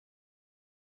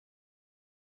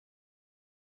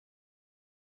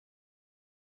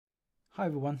Hi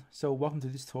everyone, so welcome to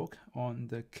this talk on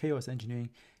the chaos engineering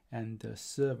and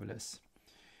serverless.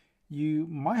 You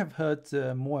might have heard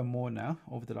more and more now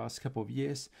over the last couple of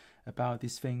years about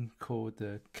this thing called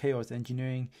chaos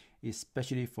engineering,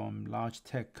 especially from large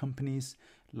tech companies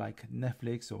like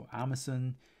Netflix or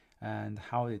Amazon, and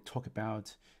how they talk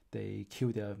about they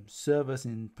kill their servers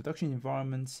in production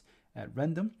environments at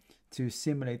random to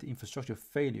simulate infrastructure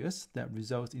failures that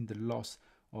result in the loss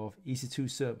of EC2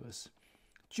 servers,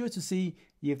 just to see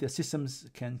if the systems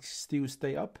can still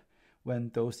stay up when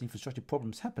those infrastructure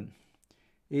problems happen.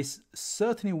 It's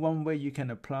certainly one way you can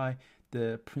apply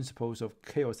the principles of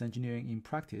chaos engineering in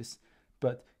practice,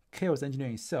 but chaos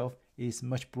engineering itself is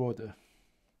much broader.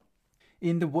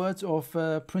 In the words of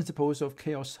principles of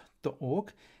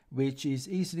chaos.org, which is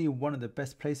easily one of the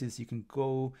best places you can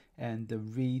go and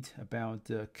read about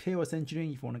chaos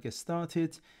engineering if you want to get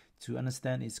started, to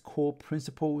understand its core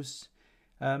principles.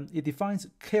 It defines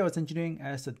chaos engineering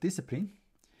as a discipline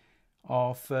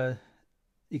of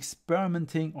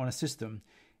experimenting on a system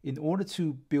in order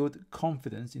to build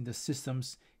confidence in the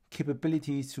system's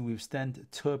capability to withstand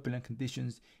turbulent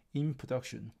conditions in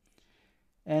production.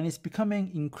 And it's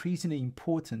becoming increasingly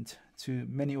important to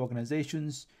many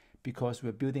organizations because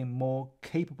we're building more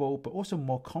capable but also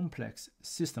more complex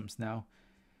systems now,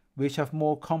 which have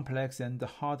more complex and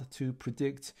hard to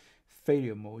predict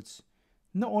failure modes.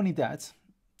 Not only that,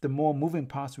 the more moving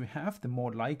parts we have, the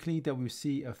more likely that we'll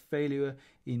see a failure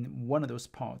in one of those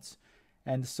parts.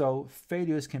 And so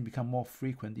failures can become more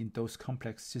frequent in those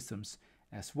complex systems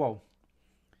as well.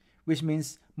 Which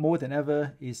means more than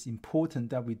ever, it's important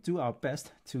that we do our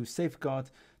best to safeguard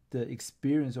the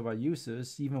experience of our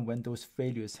users even when those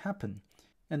failures happen.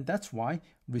 And that's why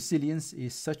resilience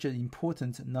is such an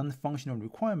important non-functional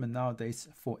requirement nowadays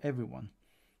for everyone.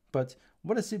 But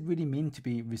what does it really mean to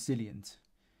be resilient?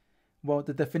 Well,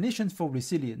 the definition for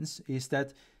resilience is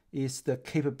that it's the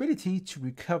capability to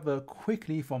recover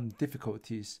quickly from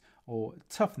difficulties or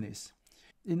toughness.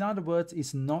 In other words,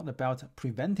 it's not about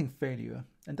preventing failure,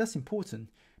 and that's important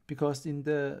because in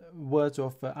the words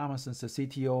of Amazon's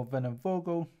CTO Werner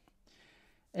Vogel,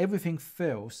 everything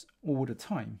fails all the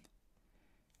time.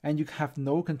 And you have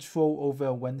no control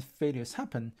over when failures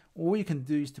happen. All you can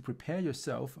do is to prepare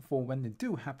yourself for when they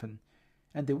do happen,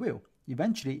 and they will.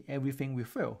 Eventually, everything will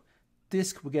fail.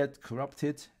 Disk will get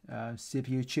corrupted,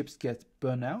 CPU chips get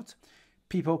burned out,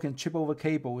 people can trip over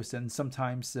cables, and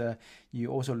sometimes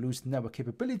you also lose network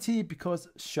capability because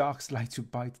sharks like to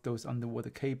bite those underwater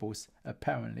cables,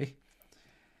 apparently.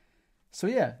 So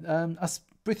yeah, us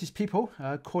British people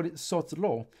call it Sod's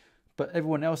Law, but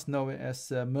everyone else know it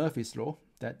as Murphy's Law,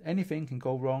 that anything can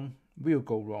go wrong, will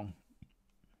go wrong.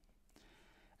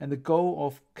 And the goal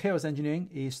of chaos engineering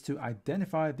is to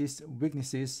identify these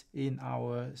weaknesses in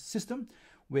our system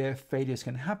where failures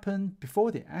can happen before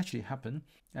they actually happen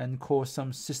and cause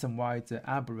some system-wide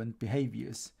aberrant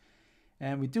behaviors.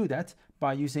 And we do that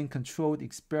by using controlled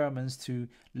experiments to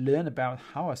learn about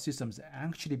how our systems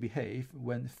actually behave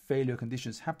when failure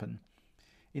conditions happen.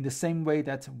 In the same way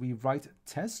that we write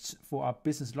tests for our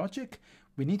business logic,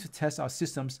 we need to test our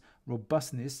system's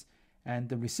robustness and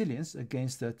the resilience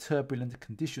against the turbulent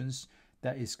conditions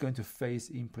that it's going to face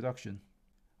in production,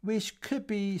 which could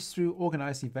be through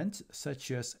organized events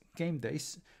such as game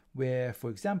days, where,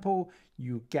 for example,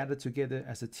 you gather together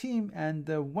as a team and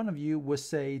one of you would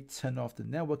say turn off the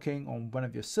networking on one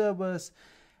of your servers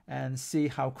and see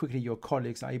how quickly your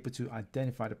colleagues are able to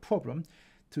identify the problem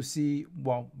to see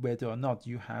whether or not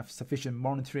you have sufficient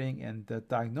monitoring and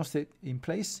diagnostic in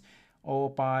place,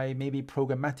 or by maybe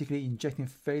programmatically injecting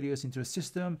failures into the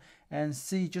system and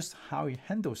see just how it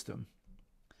handles them.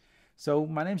 So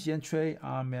my name is Yan Cui.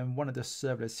 I'm one of the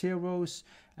serverless heroes,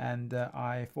 and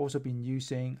I've also been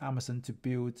using Amazon to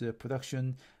build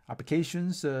production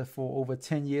applications for over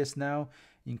 10 years now,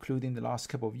 including the last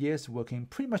couple of years working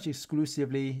pretty much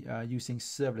exclusively using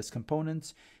serverless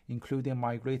components, including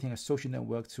migrating a social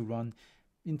network to run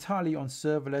entirely on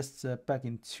serverless back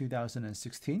in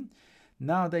 2016.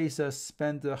 Nowadays, I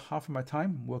spend half of my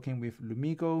time working with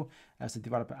Lumigo as a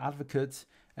developer advocate,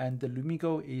 and the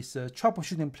Lumigo is a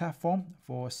troubleshooting platform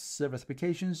for serverless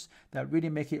applications that really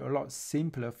make it a lot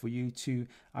simpler for you to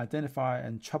identify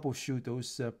and troubleshoot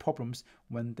those problems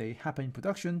when they happen in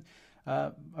production.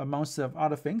 Amongst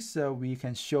other things, we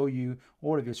can show you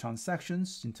all of your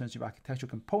transactions in terms of architectural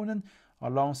component,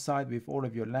 alongside with all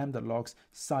of your Lambda logs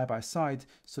side by side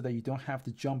so that you don't have to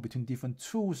jump between different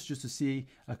tools just to see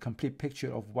a complete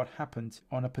picture of what happened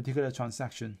on a particular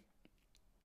transaction.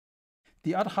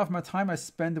 The other half of my time I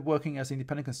spend working as an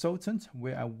independent consultant,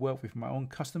 where I work with my own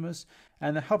customers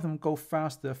and I help them go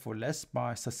faster for less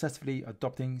by successfully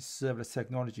adopting serverless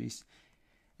technologies.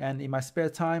 And in my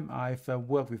spare time, I've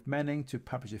worked with Manning to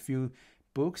publish a few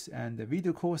books and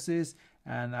video courses,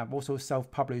 and I've also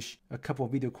self-published a couple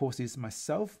of video courses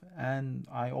myself, and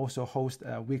I also host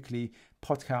a weekly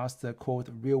podcast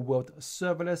called Real World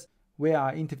Serverless, where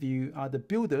I interview other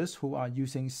builders who are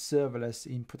using serverless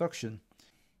in production.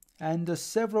 And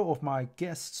several of my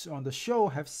guests on the show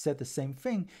have said the same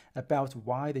thing about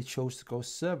why they chose to go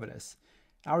serverless.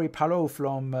 Ari Palot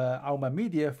from Alma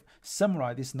Media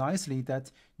summarized this nicely,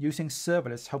 that using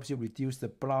serverless helps you reduce the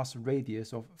blast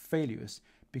radius of failures,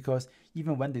 because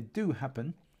even when they do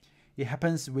happen, it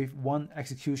happens with one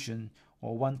execution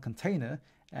or one container,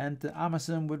 and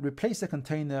Amazon would replace the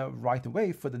container right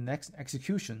away for the next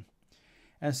execution.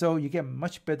 And so you get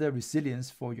much better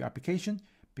resilience for your application,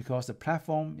 because the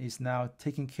platform is now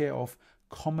taking care of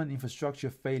common infrastructure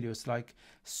failures like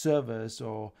servers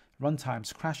or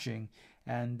runtimes crashing,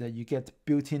 and you get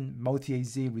built-in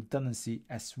multi-AZ redundancy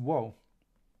as well.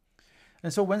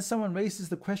 And so when someone raises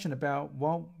the question about,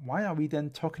 well, why are we then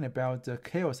talking about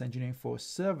chaos engineering for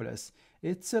serverless?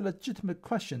 It's a legitimate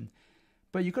question,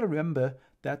 but you've got to remember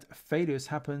that failures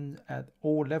happen at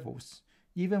all levels.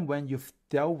 Even when you've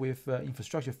dealt with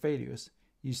infrastructure failures,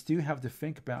 you still have to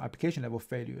think about application level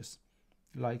failures,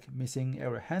 like missing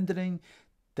error handling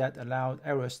that allowed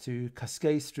errors to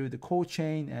cascade through the code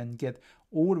chain and get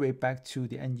all the way back to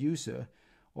the end user,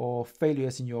 or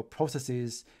failures in your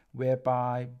processes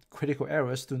whereby critical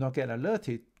errors do not get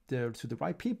alerted to the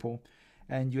right people,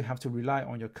 and you have to rely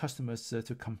on your customers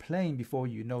to complain before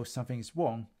you know something is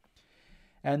wrong.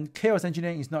 And chaos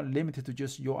engineering is not limited to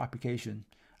just your application.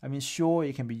 I mean, sure,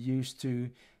 it can be used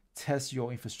to test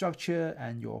your infrastructure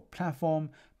and your platform,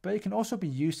 but it can also be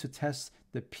used to test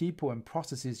the people and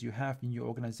processes you have in your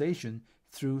organization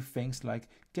through things like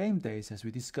game days, as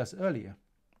we discussed earlier.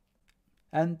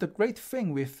 And the great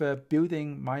thing with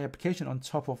building my application on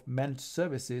top of managed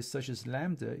services such as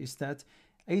Lambda is that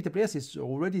AWS is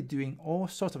already doing all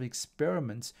sorts of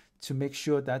experiments to make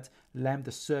sure that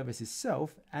Lambda service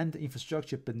itself and the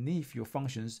infrastructure beneath your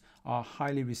functions are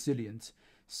highly resilient.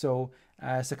 So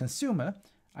as a consumer,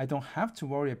 I don't have to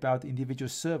worry about individual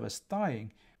servers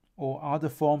dying or other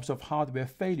forms of hardware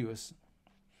failures.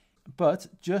 But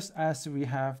just as we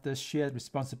have the shared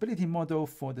responsibility model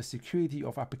for the security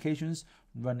of applications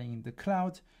running in the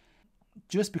cloud,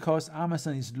 just because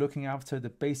Amazon is looking after the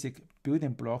basic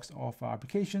building blocks of our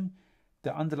application,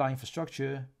 the underlying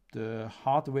infrastructure, the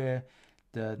hardware,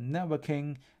 the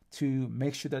networking, to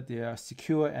make sure that they are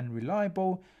secure and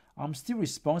reliable, I'm still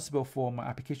responsible for my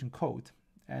application code.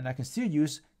 And I can still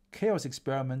use chaos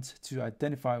experiments to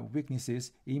identify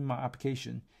weaknesses in my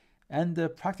application and the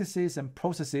practices and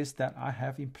processes that I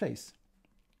have in place.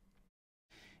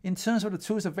 In terms of the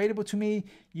tools available to me,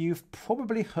 you've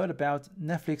probably heard about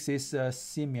Netflix's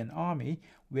Simian Army,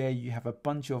 where you have a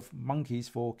bunch of monkeys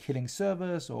for killing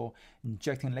servers or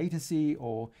injecting latency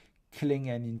or killing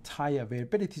an entire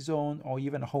availability zone or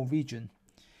even a whole region.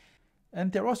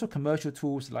 And there are also commercial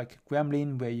tools like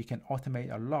Gremlin, where you can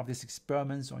automate a lot of these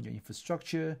experiments on your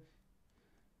infrastructure.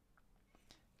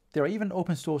 There are even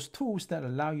open source tools that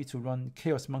allow you to run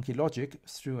Chaos Monkey logic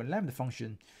through a Lambda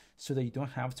function, so that you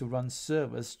don't have to run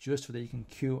servers just so that you can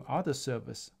kill other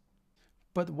servers.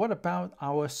 But what about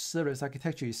our serverless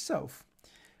architecture itself?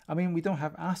 I mean, we don't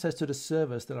have access to the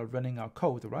servers that are running our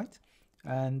code, right?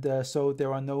 And so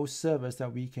there are no servers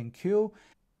that we can kill,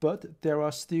 but there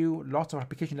are still lots of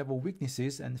application level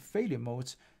weaknesses and failure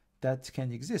modes that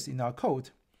can exist in our code.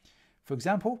 For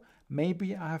example,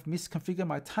 maybe I have misconfigured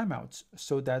my timeouts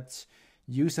so that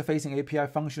user-facing API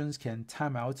functions can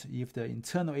time out if the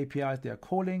internal APIs they are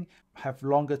calling have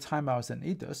longer timeouts than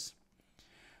it does.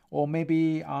 Or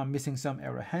maybe I'm missing some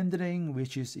error handling,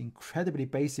 which is incredibly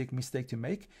basic mistake to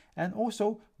make and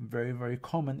also very, very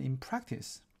common in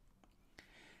practice.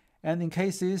 And in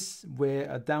cases where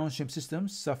a downstream system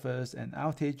suffers an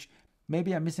outage,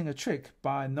 maybe I'm missing a trick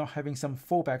by not having some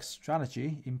fallback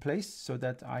strategy in place so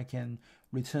that I can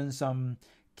return some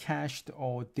cached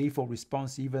or default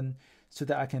response, even so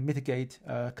that I can mitigate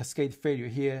a cascade failure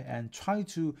here and try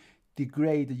to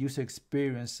degrade the user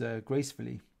experience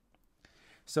gracefully.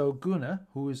 So Gunnar,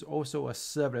 who is also a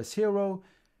serverless hero,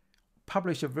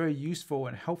 published a very useful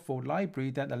and helpful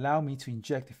library that allowed me to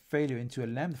inject failure into a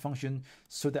Lambda function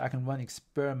so that I can run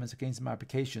experiments against my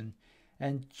application.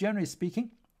 And generally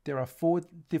speaking, there are 4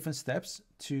 different steps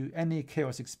to any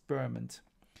chaos experiment.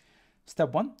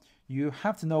 Step 1, you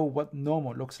have to know what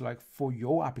normal looks like for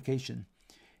your application.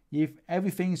 If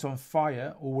everything's on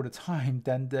fire all the time,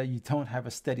 then you don't have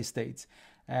a steady state,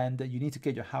 and you need to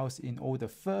get your house in order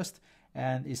first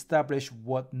and establish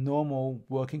what normal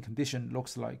working condition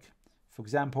looks like. For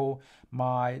example,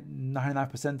 my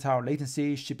 99th percentile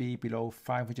latency should be below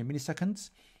 500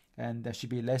 milliseconds, and there should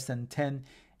be less than 10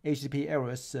 HTTP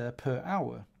errors per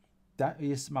hour. That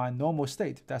is my normal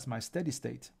state. That's my steady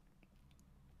state.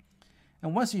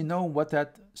 And once you know what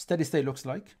that steady state looks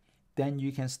like, then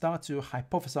you can start to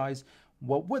hypothesize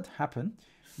what would happen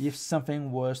if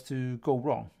something was to go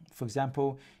wrong. For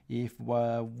example, if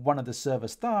one of the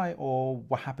servers die, or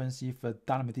what happens if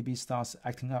DynamoDB starts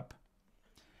acting up.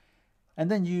 And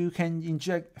then you can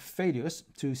inject failures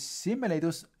to simulate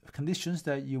those conditions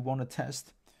that you want to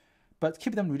test, but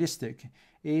keep them realistic.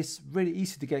 It's really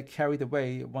easy to get carried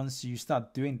away once you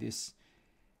start doing this.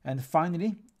 And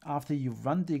finally, after you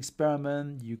run the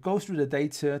experiment, you go through the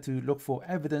data to look for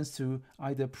evidence to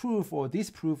either prove or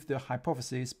disprove the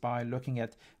hypothesis by looking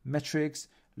at metrics,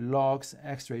 logs,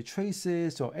 X-ray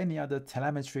traces, or any other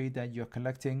telemetry that you're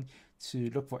collecting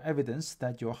to look for evidence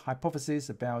that your hypothesis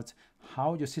about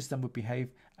how your system would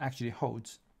behave actually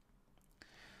holds.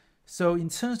 So in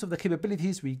terms of the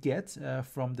capabilities we get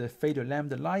from the Failure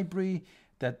Lambda library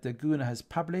that the Guna has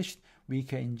published, we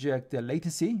can inject the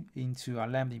latency into our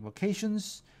Lambda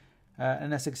invocations.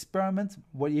 And as an experiment,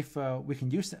 what if we can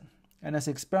use that? And as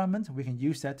an experiment, we can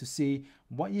use that to see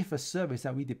what if a service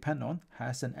that we depend on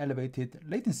has an elevated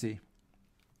latency.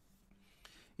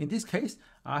 In this case,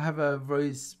 I have a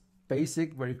very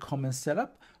basic, very common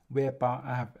setup whereby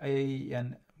I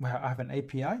have an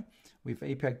API with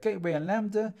API gateway and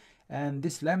Lambda, and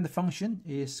this Lambda function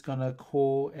is gonna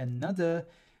call another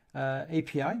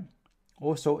API,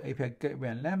 also API gateway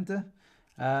and Lambda,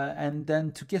 and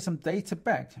then to get some data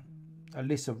back, a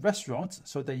list of restaurants,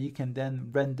 so that you can then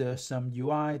render some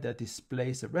UI that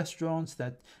displays the restaurants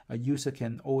that a user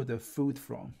can order food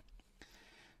from.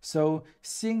 So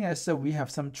seeing as we have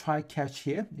some try catch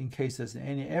here in case there's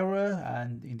any error,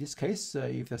 and in this case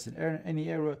if there's any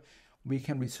error, we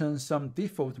can return some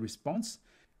default response.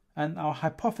 And our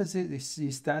hypothesis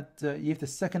is that if the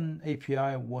second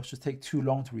API was to take too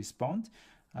long to respond,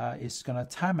 it's going to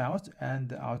time out,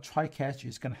 and our try catch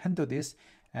is going to handle this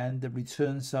and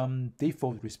return some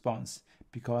default response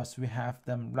because we have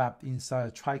them wrapped inside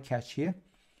a try catch here,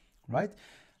 right?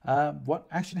 What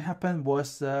actually happened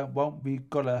was, well, we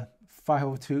got a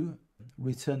file to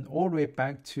return all the way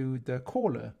back to the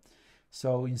caller.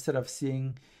 So instead of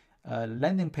seeing a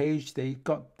landing page, they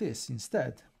got this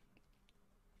instead.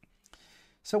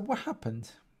 So what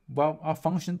happened? Well, our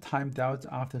function timed out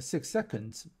after 6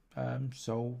 seconds.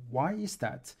 So why is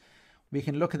that? We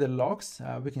can look at the logs.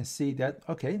 We can see that,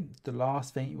 okay, the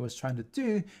last thing it was trying to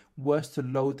do was to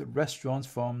load restaurants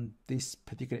from this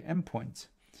particular endpoint.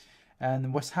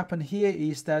 And what's happened here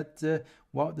is that,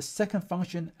 well, the second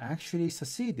function actually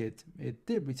succeeded. It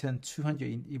did return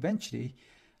 200 eventually,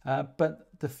 but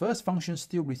the first function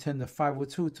still returned the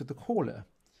 502 to the caller.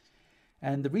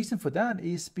 And the reason for that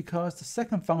is because the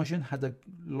second function had a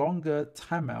longer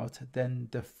timeout than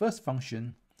the first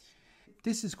function.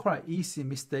 This is quite an easy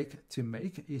mistake to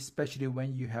make, especially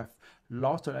when you have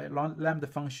lots of Lambda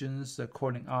functions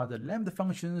calling other Lambda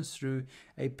functions through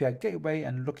API gateway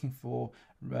and looking for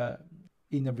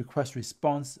in a request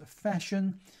response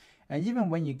fashion. And even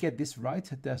when you get this right,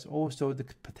 there's also the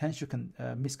potential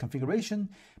misconfiguration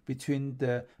between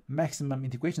the maximum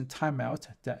integration timeout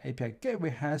that API gateway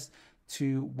has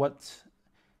to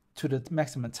the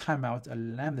maximum timeout a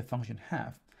Lambda function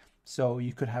have. So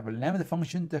you could have a Lambda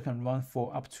function that can run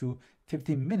for up to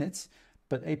 15 minutes,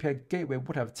 but API gateway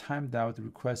would have timed out the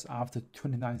request after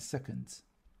 29 seconds.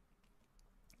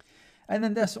 And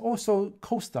then there's also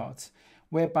cold starts,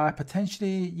 whereby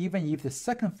potentially even if the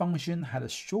second function had a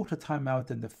shorter timeout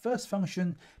than the first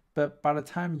function, but by the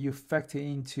time you factor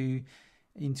into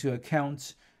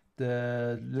account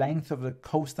the length of the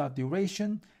cold start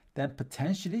duration, then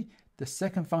potentially the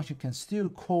second function can still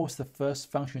cause the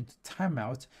first function to time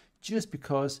out just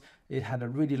because it had a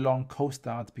really long cold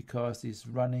start because it's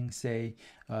running, say,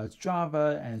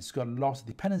 Java, and it's got lots of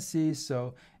dependencies,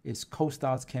 so its cold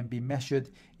starts can be measured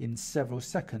in several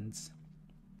seconds.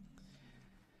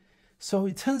 So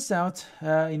it turns out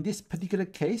in this particular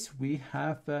case, we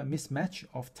have a mismatch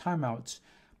of timeouts.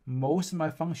 Most of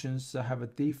my functions have a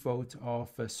default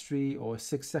of 3 or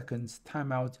 6 seconds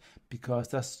timeout because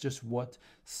that's just what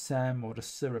SAM or the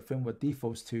server framework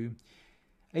defaults to.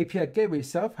 API gateway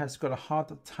itself has got a hard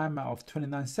timeout of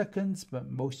 29 seconds, but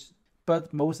most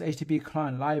HTTP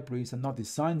client libraries are not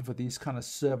designed for these kind of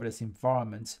serverless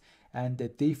environments, and they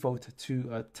default to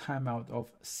a timeout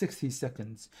of 60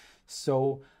 seconds.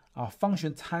 So our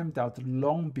function timed out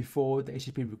long before the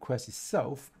HTTP request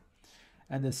itself.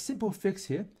 And the simple fix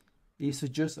here is to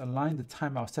just align the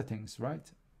timeout settings,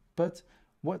 right? But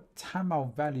what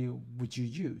timeout value would you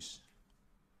use?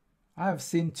 I have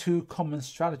seen two common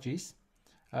strategies.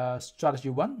 Strategy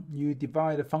one, you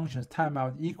divide the function's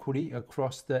timeout equally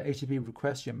across the HTTP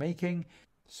requests you're making.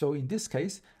 So in this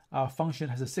case, our function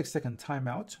has a 6-second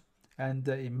timeout, and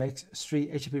it makes 3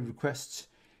 HTTP requests.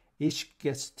 Each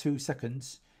gets 2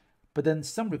 seconds. But then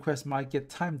some requests might get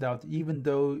timed out even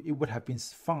though it would have been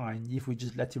fine if we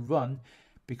just let it run,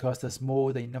 because there's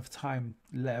more than enough time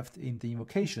left in the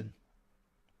invocation.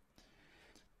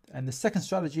 And the second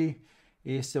strategy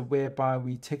is whereby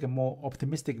we take a more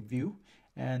optimistic view,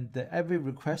 and every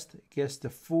request gets the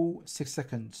full 6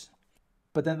 seconds.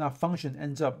 But then our function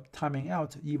ends up timing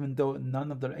out even though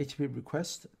none of the HTTP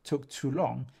requests took too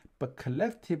long, but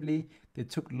collectively they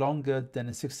took longer than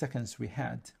the 6 seconds we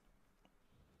had.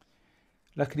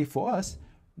 Luckily for us,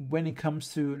 when it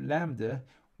comes to Lambda,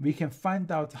 we can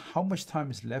find out how much time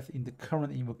is left in the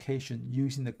current invocation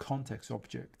using the context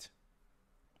object.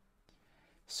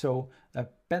 So a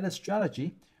better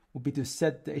strategy would be to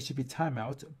set the HTTP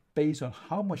timeout based on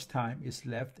how much time is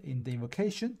left in the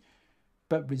invocation,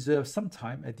 but reserve some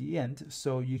time at the end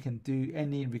so you can do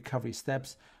any recovery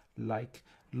steps like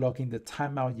logging the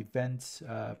timeout events,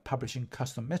 publishing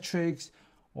custom metrics,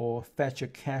 or fetch a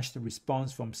cached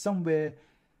response from somewhere.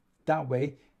 That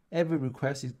way, every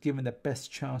request is given the best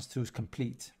chance to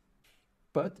complete.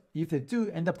 But if they do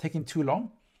end up taking too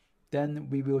long, then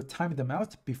we will time them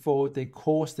out before they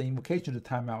cause the invocation to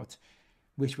timeout,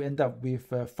 which will end up with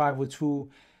 502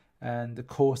 and the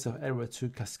cause of error to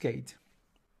cascade.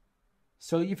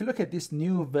 So if you look at this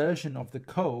new version of the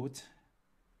code,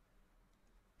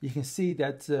 you can see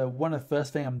that one of the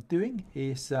first things I'm doing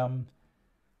is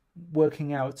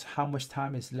working out how much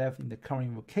time is left in the current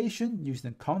invocation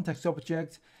using the context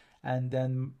object, and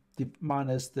then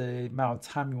minus the amount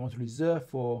of time you want to reserve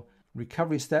for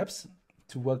recovery steps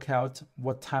to work out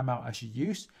what timeout I should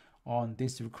use on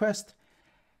this request.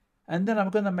 And then I'm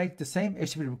going to make the same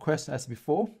HTTP request as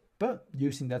before, but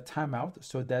using that timeout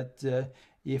so that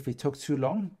if it took too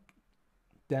long,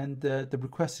 then the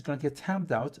request is going to get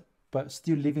timed out, but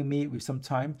still leaving me with some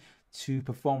time to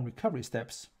perform recovery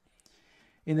steps.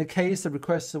 In the case the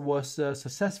request was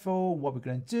successful, what we're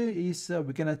going to do is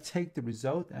we're going to take the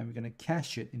result and we're going to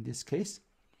cache it in this case,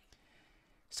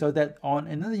 so that on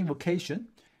another invocation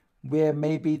where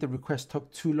maybe the request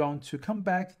took too long to come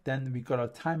back, then we got a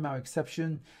timeout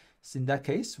exception. So in that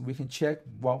case, we can check,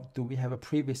 well, do we have a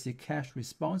previously cached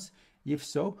response? If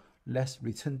so, let's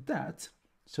return that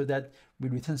so that we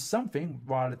return something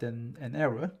rather than an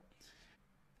error.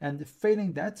 And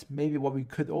failing that, maybe what we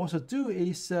could also do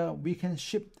is we can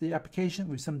ship the application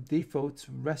with some default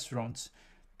restaurants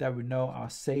that we know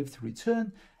are safe to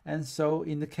return. And so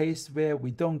in the case where we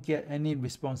don't get any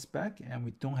response back and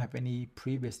we don't have any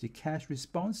previously cached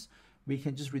response, we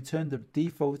can just return the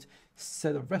default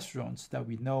set of restaurants that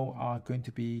we know are going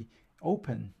to be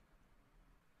open.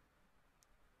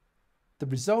 The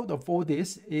result of all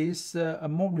this is a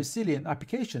more resilient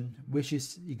application, which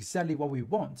is exactly what we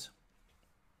want.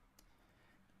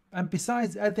 And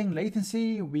besides adding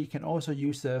latency, we can also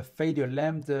use the failure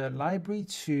lambda library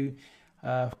to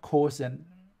cause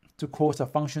a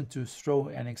function to throw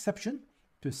an exception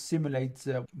to simulate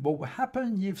what would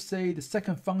happen if, say, the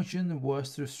second function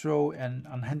was to throw an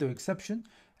unhandled exception,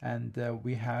 and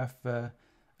we have a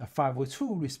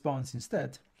 502 response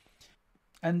instead.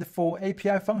 And for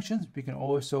API functions, we can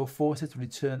also force it to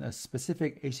return a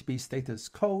specific HTTP status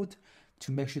code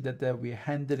to make sure that we're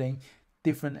handling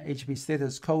different HTTP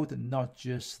status code, not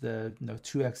just the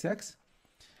 2xx.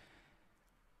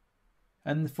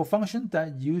 And for function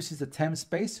that uses the temp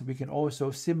space, we can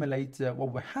also simulate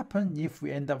what will happen if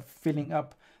we end up filling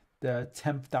up the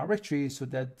temp directory so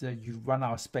that you run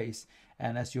out of space.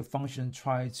 And as your function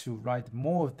tries to write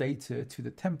more data to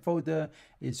the temp folder,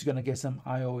 it's going to get some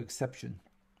IO exception.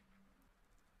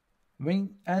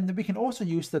 And we can also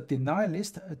use the deny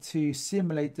list to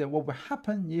simulate what will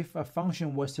happen if a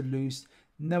function was to lose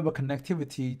network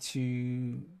connectivity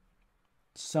to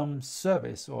some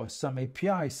service or some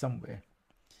API somewhere.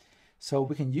 So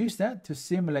we can use that to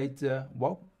simulate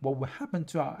what will happen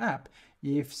to our app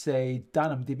if, say,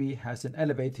 DynamoDB has an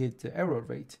elevated error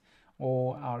rate,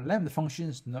 or our Lambda function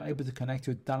is not able to connect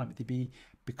to DynamoDB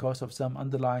because of some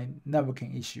underlying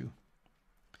networking issue.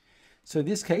 So in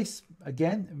this case,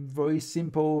 again, very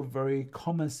simple, very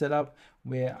common setup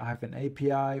where I have an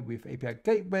API with API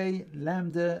gateway,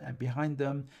 Lambda, and behind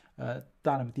them,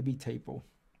 DynamoDB table.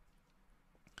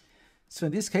 So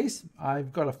in this case,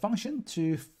 I've got a function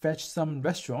to fetch some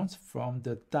restaurants from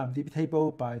the DynamDB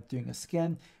table by doing a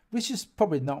scan, which is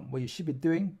probably not what you should be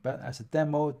doing, but as a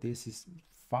demo, this is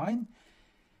fine.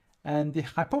 And the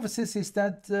hypothesis is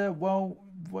that, well,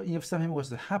 if something was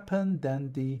to happen,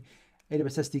 then the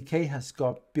AWS SDK has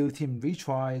got built-in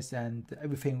retries and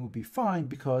everything will be fine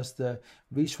because the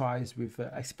retries with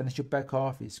exponential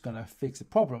backoff is going to fix the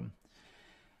problem.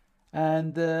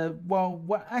 And well,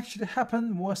 what actually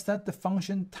happened was that the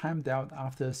function timed out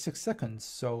after 6 seconds.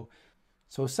 So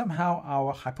somehow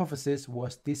our hypothesis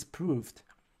was disproved.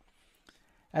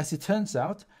 As it turns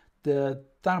out, the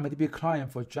DynamDB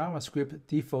client for JavaScript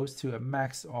defaults to a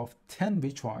max of 10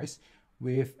 retries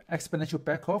with exponential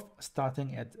backoff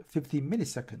starting at 50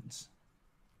 milliseconds.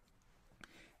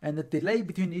 And the delay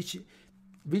between each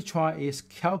retry is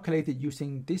calculated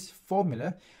using this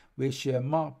formula, which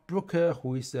Mark Brooker,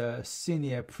 who is a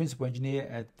senior principal engineer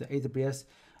at the AWS,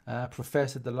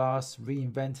 Professor DeLars,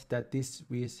 reinvented that this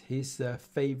is his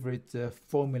favorite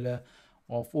formula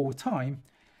of all time.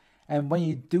 And when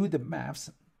you do the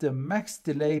maths, the max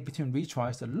delay between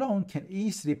retries alone can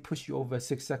easily push you over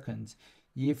 6 seconds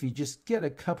if you just get a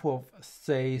couple of,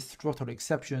 say, throttle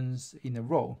exceptions in a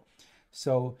row.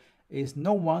 So it's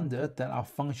no wonder that our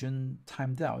function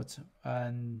timed out.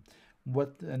 And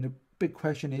the big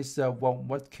question is, well,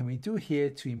 what can we do here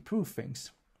to improve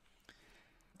things?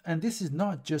 And this is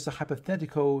not just a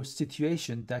hypothetical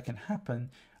situation that can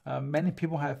happen. Many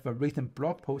people have written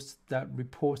blog posts that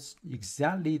reports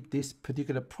exactly this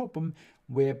particular problem,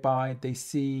 whereby they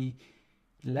see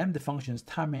Lambda functions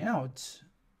timing out,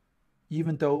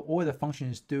 even though all the function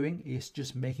is doing is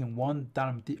just making one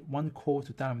call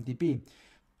to DynamDB.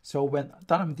 So when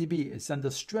DynamDB is under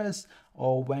stress,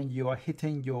 or when you are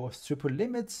hitting your throughput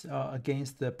limits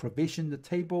against the provisioned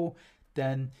table,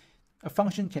 then a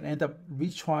function can end up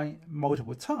retrying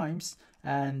multiple times,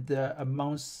 and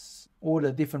amongst all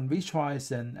the different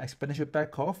retries and exponential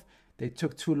backoff, they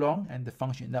took too long and the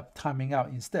function ended up timing out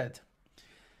instead.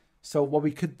 So what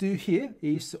we could do here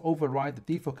is override the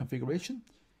default configuration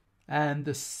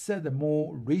and set a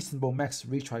more reasonable max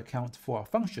retry count for our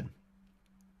function.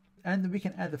 And we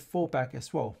can add a fallback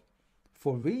as well.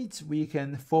 For reads, we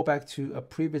can fall back to a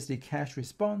previously cached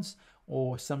response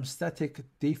or some static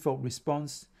default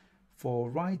response. For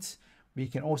writes, we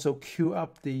can also queue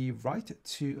up the write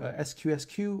to a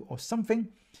SQSQ or something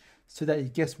so that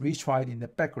it gets retried in the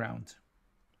background.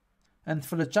 And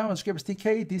for the JavaScript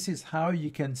SDK, this is how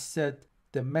you can set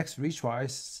the max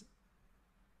retries,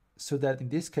 so that in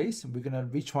this case, we're going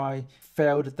to retry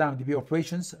failed DynamDB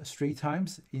operations 3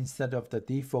 times instead of the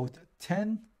default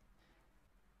 10.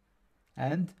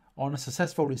 And on a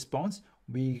successful response,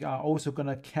 we are also going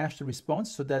to cache the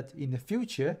response so that in the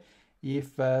future,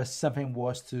 if something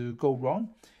was to go wrong,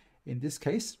 in this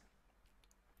case,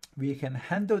 we can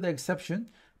handle the exception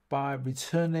by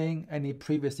returning any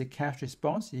previously cached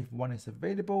response if one is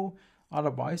available.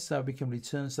 Otherwise, we can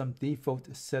return some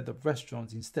default set of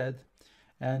restaurants instead.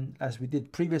 And as we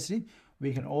did previously,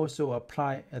 we can also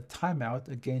apply a timeout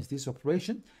against this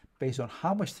operation based on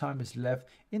how much time is left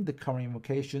in the current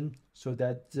invocation, so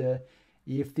that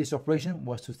if this operation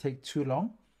was to take too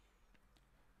long,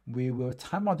 we will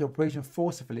time out the operation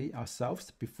forcibly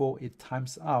ourselves before it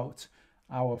times out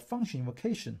our function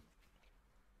invocation.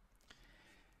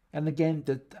 And again,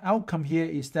 the outcome here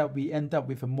is that we end up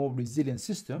with a more resilient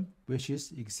system, which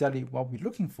is exactly what we're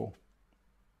looking for.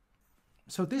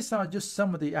 So these are just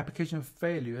some of the application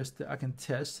failures that I can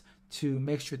test to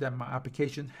make sure that my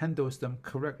application handles them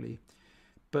correctly.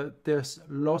 But there's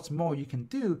lots more you can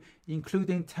do,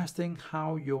 including testing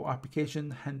how your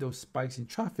application handles spikes in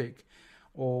traffic,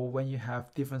 or when you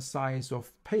have different size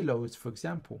of payloads, for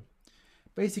example.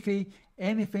 Basically,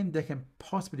 anything that can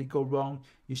possibly go wrong,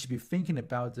 you should be thinking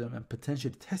about them and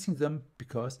potentially testing them,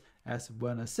 because as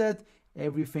Werner said,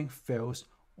 everything fails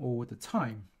all the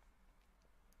time.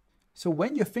 So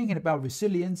when you're thinking about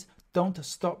resilience, don't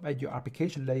stop at your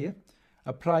application layer.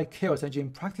 Apply chaos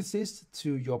engineering practices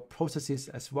to your processes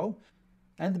as well,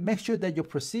 and make sure that your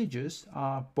procedures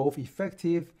are both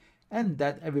effective and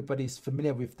that everybody is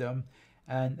familiar with them,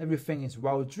 and everything is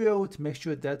well drilled to make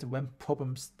sure that when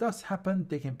problems does happen,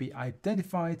 they can be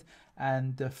identified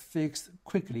and fixed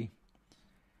quickly.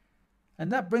 And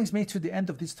that brings me to the end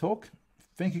of this talk.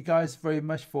 Thank you guys very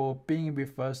much for being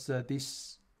with us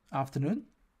this afternoon.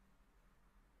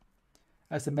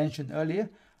 As I mentioned earlier,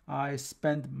 I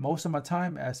spend most of my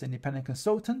time as an independent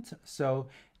consultant. So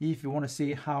if you want to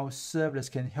see how serverless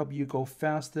can help you go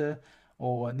faster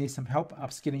or need some help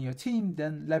upskilling your team,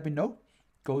 then let me know.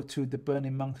 Go to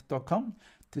theburningmonk.com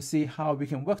to see how we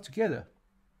can work together.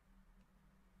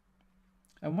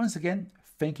 And once again,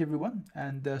 thank you everyone,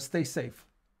 and stay safe.